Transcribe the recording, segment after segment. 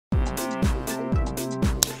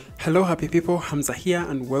Hello happy people, Hamza here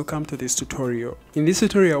and welcome to this tutorial. In this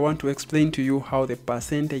tutorial I want to explain to you how the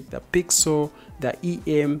percentage, the pixel, the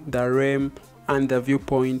EM, the REM and the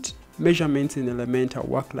viewpoint measurements in Elementor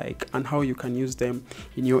work like and how you can use them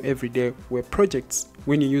in your everyday web projects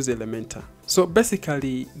when you use Elementor. So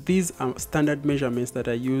basically these are standard measurements that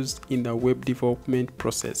are used in the web development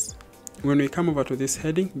process. When we come over to this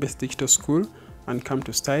heading, Best Digital School, and come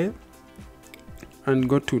to Style and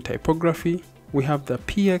go to Typography, we have the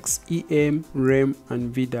PX, EM, REM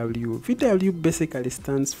and VW. VW basically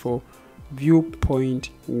stands for viewpoint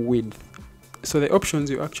width. So the options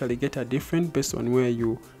you actually get are different based on where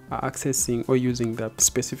you are accessing or using the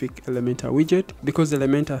specific Elementor widget, because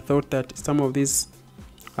Elementor thought that some of these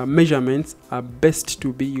measurements are best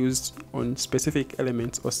to be used on specific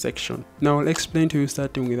elements or section. Now I'll explain to you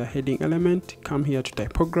starting with a heading element. Come here to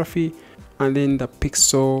Typography and then the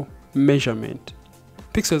pixel measurement.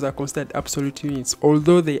 Pixels are considered absolute units,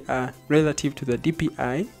 although they are relative to the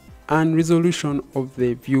DPI and resolution of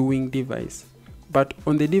the viewing device. But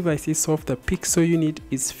on the device itself, the pixel unit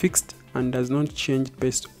is fixed and does not change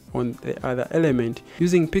based on the other element.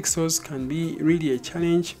 Using pixels can be really a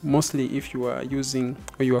challenge, mostly if you are using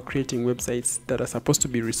or you are creating websites that are supposed to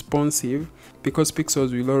be responsive, because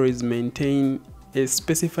pixels will always maintain a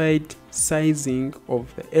specified sizing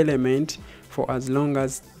of the element for as long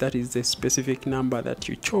as that is the specific number that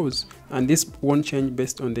you chose, and this won't change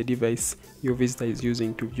based on the device your visitor is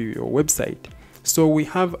using to view your website. So we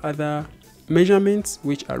have other measurements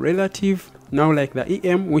which are relative, now like the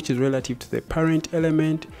EM, which is relative to the parent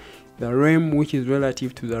element, the REM, which is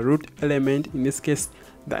relative to the root element, in this case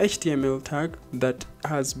the HTML tag that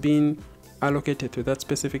has been allocated to that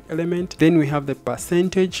specific element. Then we have the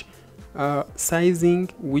percentage sizing,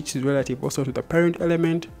 which is relative also to the parent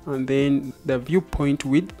element, and then the viewpoint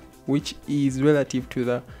width, which is relative to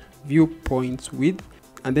the viewpoint's width,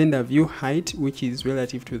 and then the view height, which is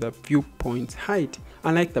relative to the viewpoint's height.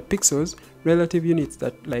 Unlike the pixels, relative units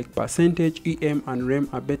that like percentage, EM and REM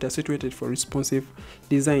are better situated for responsive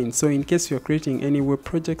design. So in case you're creating any web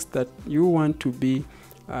projects that you want to be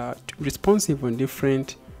responsive on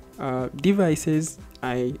different devices,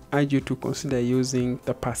 I urge you to consider using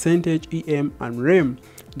the percentage, EM and REM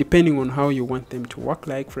depending on how you want them to work.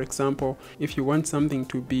 Like for example, if you want something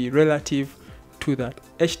to be relative to that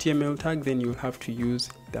HTML tag, then you'll have to use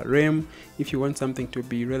the REM. If you want something to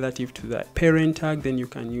be relative to the parent tag, then you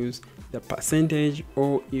can use the percentage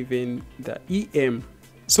or even the EM.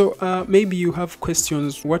 So maybe you have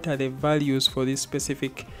questions, what are the values for these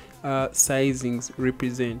specific sizings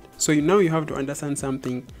represent? So now you have to understand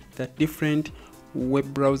something, that different web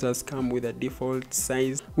browsers come with a default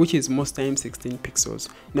size, which is most times 16 pixels.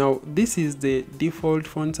 Now this is the default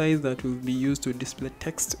font size that will be used to display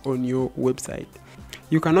text on your website.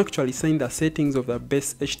 You can actually set the settings of the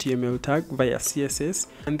base HTML tag via CSS,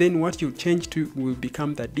 and then what you change to will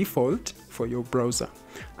become the default for your browser.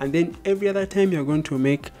 And then every other time you're going to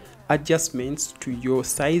make adjustments to your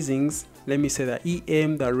sizings, let me say the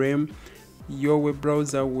EM, the REM, your web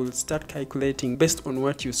browser will start calculating based on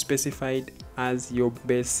what you specified as your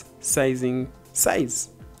base sizing size.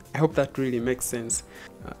 I hope that really makes sense.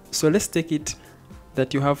 So let's take it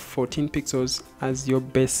that you have 14 pixels as your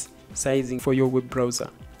base sizing for your web browser.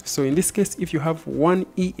 So in this case, if you have one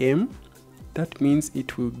EM, that means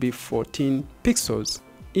it will be 14 pixels.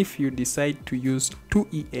 If you decide to use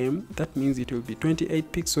 2 EM, that means it will be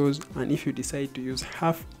 28 pixels, and if you decide to use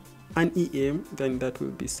half an EM, then that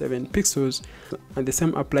will be 7 pixels, and the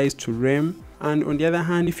same applies to REM. And on the other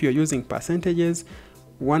hand, if you're using percentages,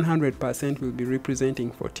 100% will be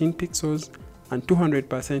representing 14 pixels, and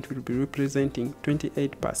 200% will be representing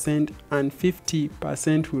 28%, and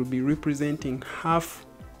 50% will be representing half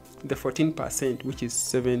the 14%, which is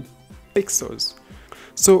 7 pixels.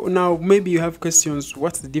 So now maybe you have questions,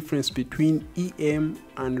 what's the difference between EM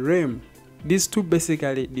and REM? These two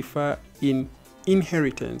basically differ in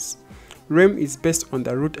inheritance. REM is based on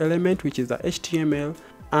the root element, which is the HTML,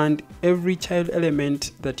 and every child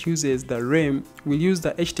element that uses the REM will use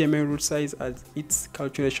the HTML root size as its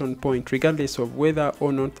calculation point, regardless of whether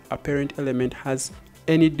or not a parent element has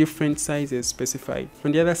any different sizes specified.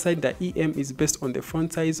 On the other side, the EM is based on the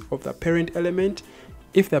font size of the parent element.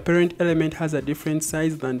 If the parent element has a different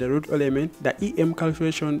size than the root element, the EM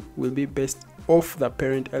calculation will be based off the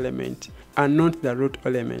parent element and not the root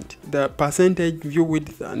element. The percentage, view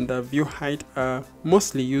width and the view height are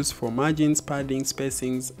mostly used for margins, padding,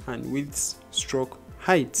 spacings and widths, stroke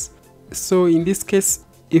heights. So in this case,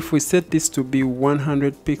 if we set this to be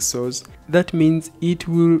 100 pixels, that means it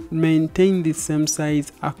will maintain the same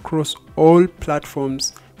size across all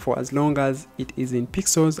platforms for as long as it is in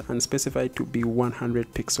pixels and specified to be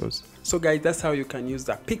 100 pixels. So guys, that's how you can use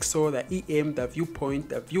the pixel, the EM, the viewpoint,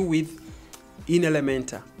 the view width in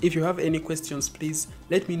Elementor. If you have any questions, please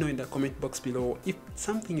let me know in the comment box below. If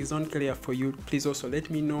something is unclear for you, please also let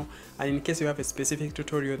me know, and in case you have a specific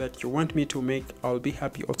tutorial that you want me to make, I'll be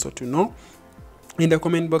happy also to know in the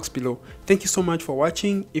comment box below. Thank you so much for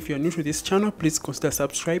watching. If you're new to this channel, please consider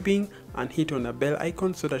subscribing and hit on the bell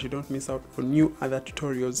icon so that you don't miss out on new other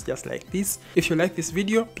tutorials just like this. If you like this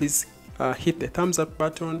video, please hit the thumbs up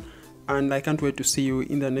button, and I can't wait to see you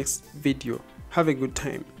in the next video. Have a good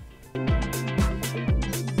time.